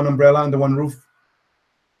one, under one umbrella, under one roof.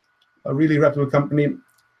 A really reputable company,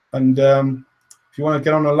 and if you want to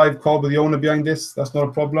get on a live call with the owner behind this, that's not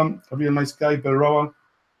a problem. A real nice guy, Bill Rowell,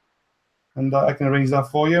 and I can arrange that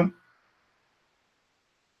for you.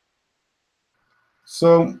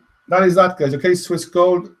 So that is that, guys. Okay, Swiss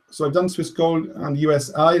Gold. So I've done Swiss Gold and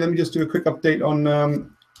USI. Let me just do a quick update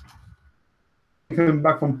on coming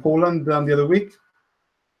back from Poland the other week.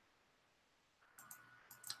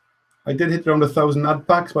 I did hit around 1,000 ad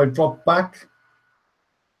packs, but I dropped back.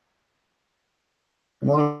 I'm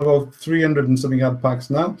on about 300 and something ad packs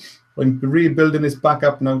now. I'm rebuilding this back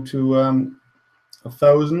up now to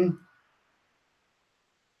 1,000.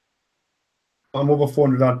 I'm over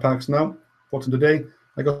 400 ad packs now. For today,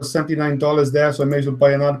 I got $79 there, so I may as well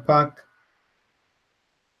buy an ad pack.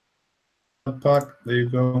 There you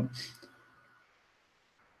go.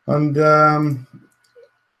 And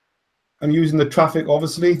I'm using the traffic,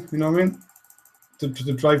 obviously, you know what I mean, to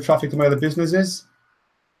drive traffic to my other businesses.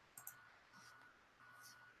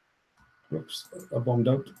 Oops, I bombed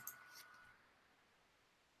out.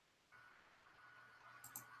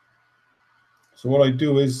 So what I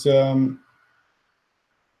do is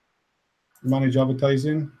manage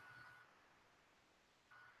advertising.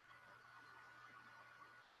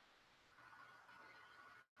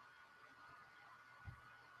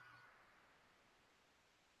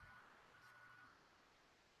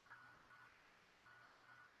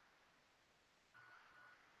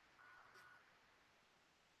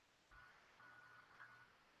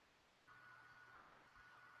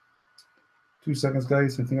 Two seconds,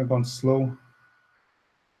 guys. I think I've gone slow.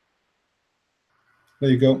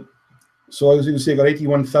 There you go. So as you can see, I got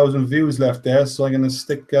 81,000 views left there. So I'm going to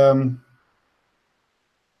stick a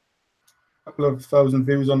couple of thousand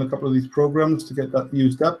views on a couple of these programs to get that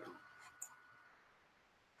used up.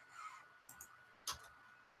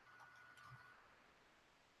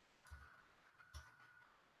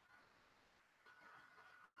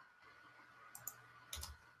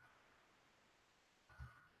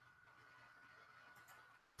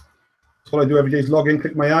 So what I do every day is log in,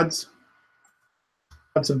 click my ads,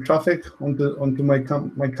 add some traffic onto my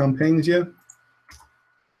campaigns here.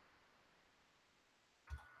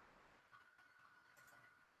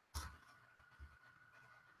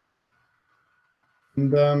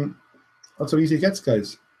 And that's how easy it gets,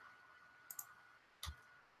 guys.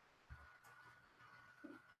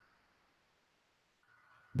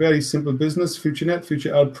 Very simple business. FutureNet,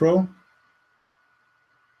 Future Ad Pro. Let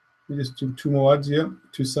me just do 2 more ads here.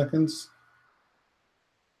 2 seconds.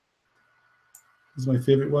 These are my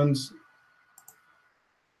favorite ones.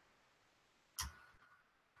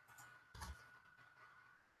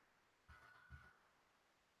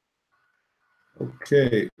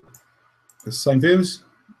 Okay. Assign views.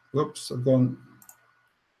 Whoops, I've gone.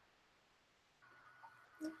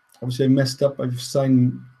 Obviously, I messed up. I've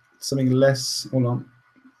signed something less. Hold on.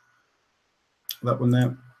 That one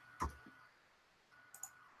there.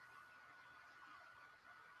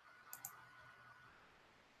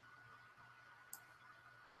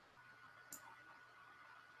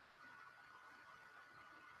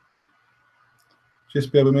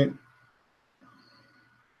 Just bear with me.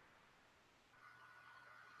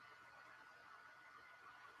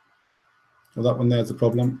 Well, that one there's the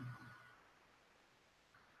problem.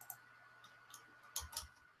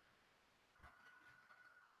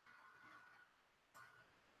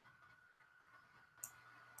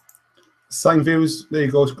 Sign views, there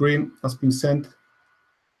you go, it's green. That's been sent.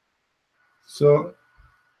 So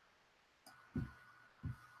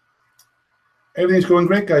everything's going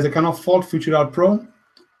great, guys. I cannot fault Future Art Pro.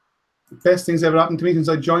 Best things ever happened to me since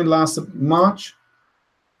I joined last March.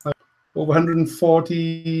 Over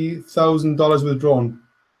 $140,000 withdrawn.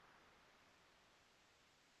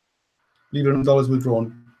 $100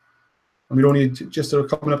 withdrawn. And we're only just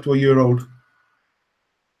coming up to a year old.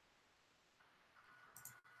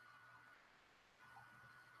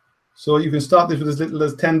 So you can start this with as little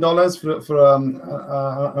as $10 for an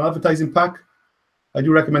advertising pack. I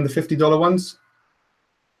do recommend the $50 ones.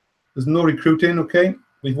 There's no recruiting, okay? If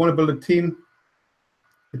you want to build a team,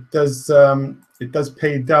 it does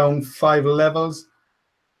pay down 5 levels,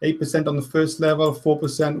 8% on the first level,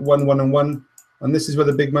 4%, 1, 1, and 1. And this is where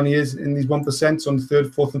the big money is in these 1% on the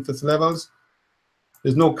 3rd, 4th, and 5th levels.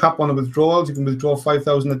 There's no cap on the withdrawals. You can withdraw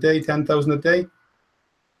 5,000 a day, 10,000 a day.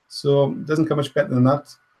 So it doesn't come much better than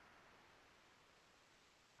that.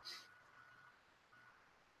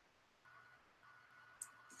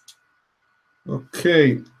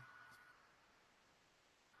 Okay.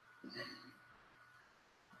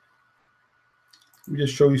 Let me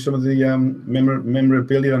just show you some of the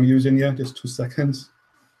memorabilia I'm using here. Just 2 seconds.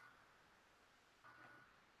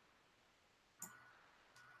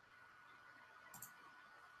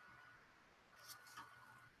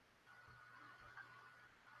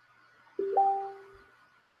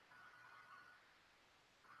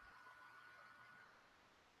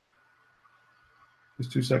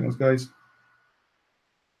 Just 2 seconds, guys.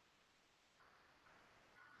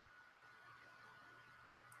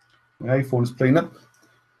 My iPhone's playing up.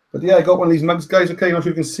 But yeah, I got one of these mugs, guys. Okay, I'm not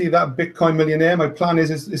sure you can see that. Bitcoin millionaire. My plan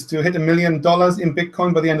is to hit $1 million in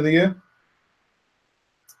Bitcoin by the end of the year.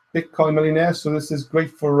 Bitcoin millionaire. So this is great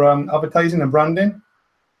for advertising and branding.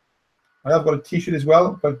 I have got a t-shirt as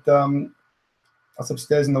well, but that's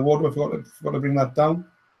upstairs in the wardrobe. I forgot to bring that down.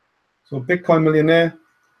 So Bitcoin millionaire.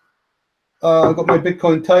 I've got my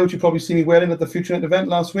Bitcoin tie, which you probably see me wearing at the FutureNet event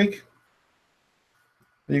last week.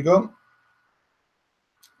 There you go.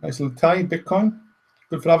 Nice little tie, Bitcoin.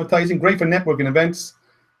 Good for advertising, great for networking events.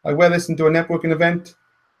 I wear this into a networking event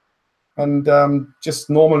and just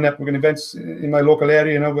normal networking events in my local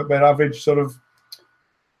area, you know, where average sort of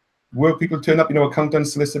work people turn up, you know,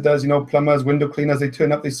 accountants, solicitors, you know, plumbers, window cleaners, they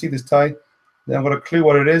turn up, they see this tie. They haven't got a clue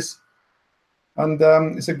what it is. And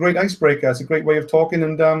it's a great icebreaker. It's a great way of talking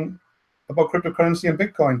and about cryptocurrency and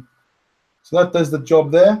Bitcoin. So that does the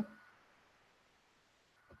job there.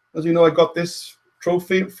 As you know, I got this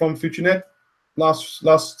trophy from FutureNet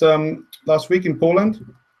last week in Poland.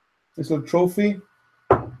 This little trophy.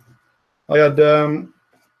 I had a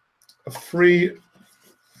free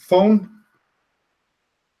phone,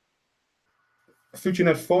 a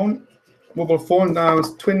FutureNet phone, mobile phone. Now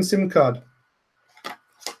it's twin SIM card.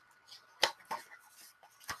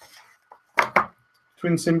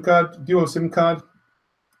 Twin SIM card, dual SIM card.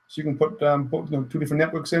 So you can put both, you know, 2 different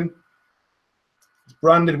networks in. It's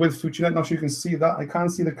branded with FutureNet. Not sure you can see that. I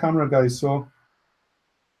can't see the camera, guys. So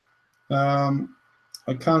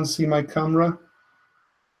I can't see my camera.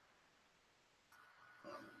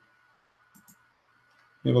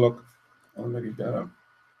 Have a look. I'll make it better.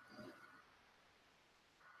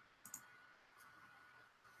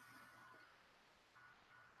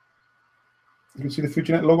 You can see the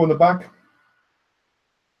FutureNet logo on the back.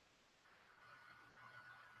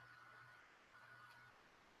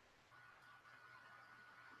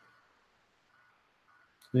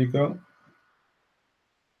 There you go.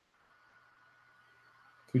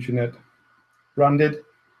 FutureNet. Branded.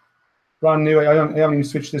 Brand new. I haven't even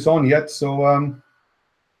switched this on yet, so I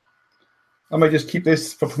might just keep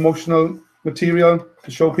this for promotional material to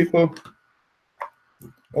show people.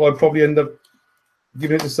 Or I'll probably end up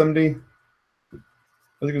giving it to somebody.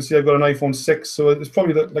 As you can see, I've got an iPhone 6, so it's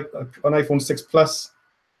probably like an iPhone 6 Plus.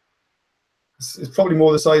 It's probably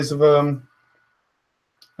more the size of an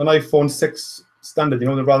iPhone 6 standard, you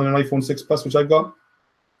know, rather than an iPhone 6 Plus, which I've got.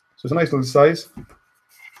 So it's a nice little size.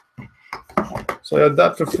 So I had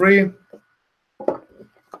that for free.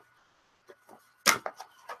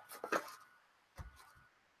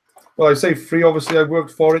 well, I say free. Obviously, I worked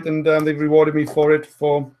for it, and they've rewarded me for it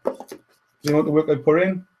for the work I put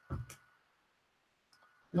in.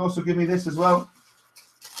 They also give me this as well.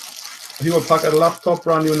 If you want to pack a laptop,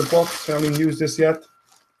 brand new in the box. I haven't even used this yet.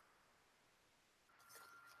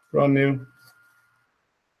 Brand new.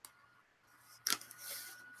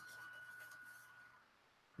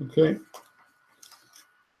 Okay.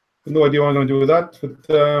 No idea what I'm going to do with that, but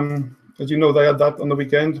as you know, they had that on the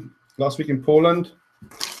weekend last week in Poland.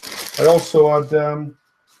 I also had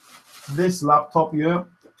this laptop here.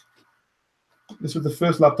 This was the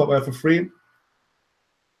first laptop I had for free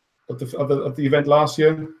at the event last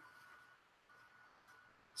year.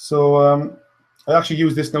 So I actually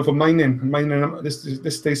use this now for mining.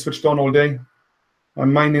 This stays switched on all day.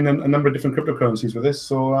 I'm mining a number of different cryptocurrencies with this.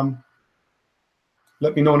 So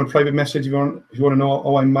let me know in a private message if you want to know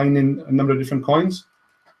how I'm mining a number of different coins.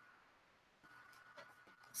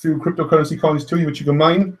 A few cryptocurrency coins too, which you can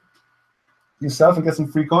mine yourself and get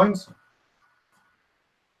some free coins.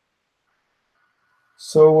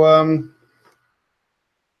 So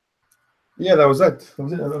yeah, that was it. I've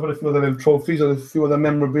got a few other little trophies, a few other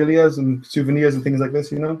memorabilia and souvenirs and things like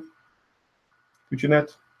this, you know.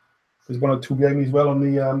 FutureNet. There's one or two behind me as well on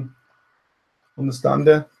the stand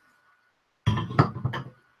there.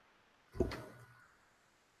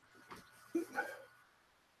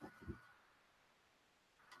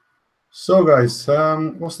 So guys,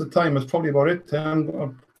 what's the time? That's probably about it.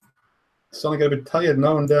 I'm starting to get a bit tired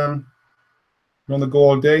now, and I'm on the go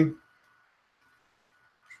all day.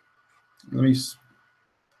 Let me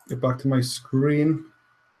get back to my screen.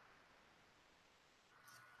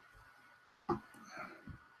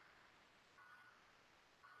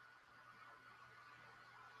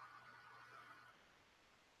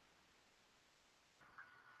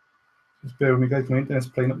 Just bear with me, guys. My internet's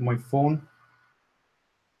playing up on my phone.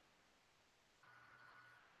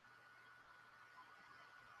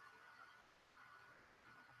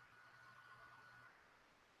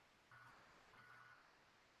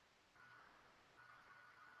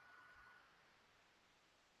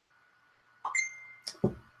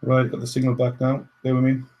 Right, got the signal back now. Bear with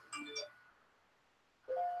me.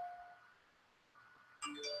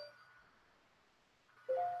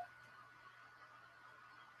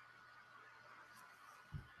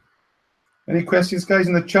 Any questions, guys,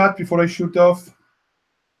 in the chat before I shoot off?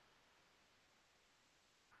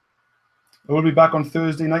 I will be back on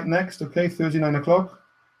Thursday night next, okay? Thursday, 9 o'clock.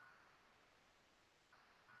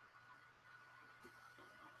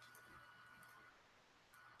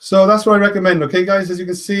 So that's what I recommend, okay, guys? As you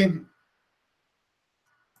can see,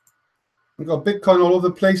 we've got Bitcoin all over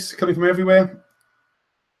the place, coming from everywhere.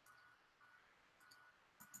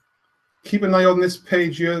 Keep an eye on this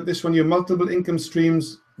page here, this one here,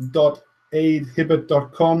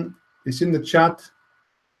 multipleincomeStreams.adrianhibbert.com. It's in the chat.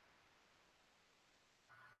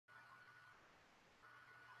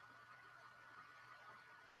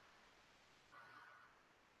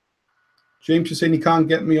 James is saying he can't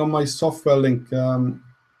get me on my software link.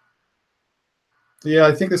 Yeah,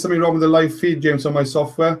 I think there's something wrong with the live feed, James, on my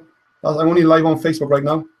software. I'm only live on Facebook right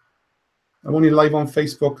now. I'm only live on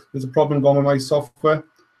Facebook. There's a problem going with my software.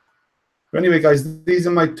 But anyway, guys, these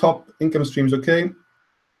are my top income streams, okay?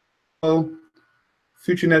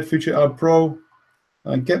 FutureNet, Future Pro.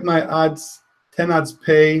 Get my ads, 10 ads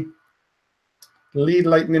pay. Lead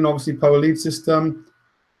Lightning, obviously, Power Lead System.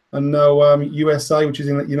 And now USI, which is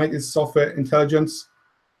in United Software Intelligence,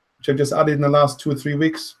 which I've just added in the last 2 or 3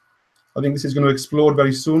 weeks. I think this is going to explode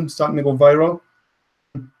very soon, starting to go viral.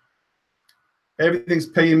 Everything's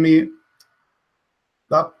paying me.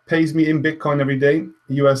 That pays me in Bitcoin every day.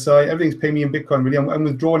 USI, everything's paying me in Bitcoin, really. I'm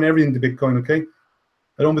withdrawing everything to Bitcoin, okay?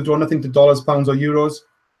 I don't withdraw nothing to dollars, pounds, or euros.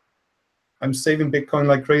 I'm saving Bitcoin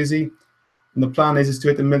like crazy. And the plan is to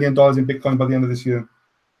hit $1 million in Bitcoin by the end of this year.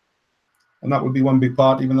 And that would be one big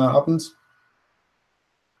part, even though that happens.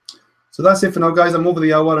 So that's it for now, guys. I'm over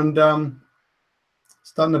the hour and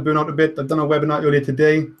starting to burn out a bit. I've done a webinar earlier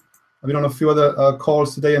today. I've been on a few other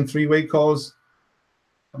calls today and 3-way calls.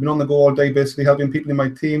 I've been on the go all day, basically helping people in my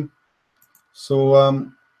team.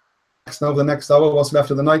 So next now for the next hour, what's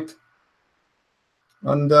left of the night.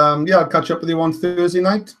 And yeah, I'll catch up with you on Thursday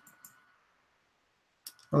night.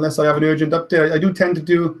 Unless I have an urgent update. I do tend to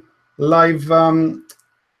do live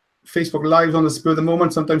Facebook Lives on the spur of the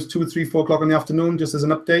moment, sometimes 2, 3, 4 o'clock in the afternoon, just as an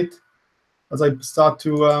update. As I start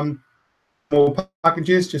to more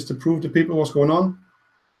packages, just to prove to people what's going on.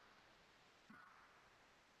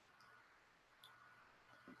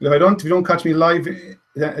 If you don't catch me live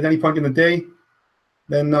at any point in the day,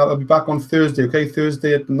 then I'll be back on Thursday, okay?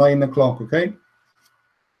 Thursday at 9 o'clock, okay?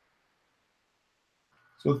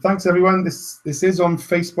 So thanks everyone. This is on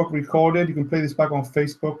Facebook recorded. You can play this back on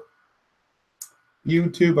Facebook,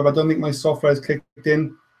 YouTube. But I don't think my software has kicked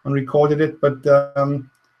in and recorded it. But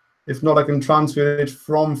if not, I can transfer it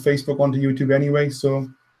from Facebook onto YouTube anyway. So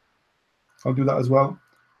I'll do that as well,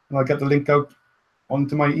 and I'll get the link out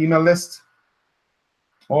onto my email list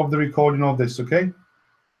of the recording of this. Okay.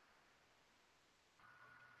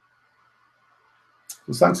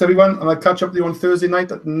 So thanks everyone, and I'll catch up with you on Thursday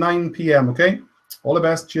night at 9 p.m. Okay. All the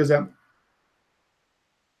best. Cheers, Em.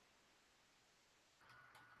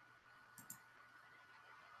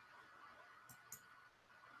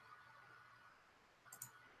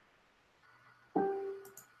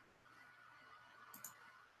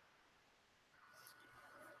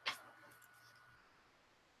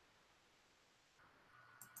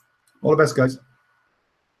 All the best, guys.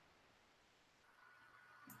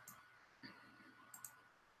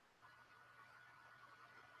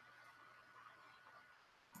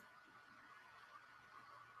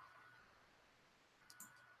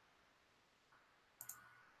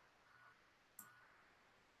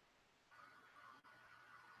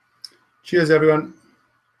 Cheers, everyone.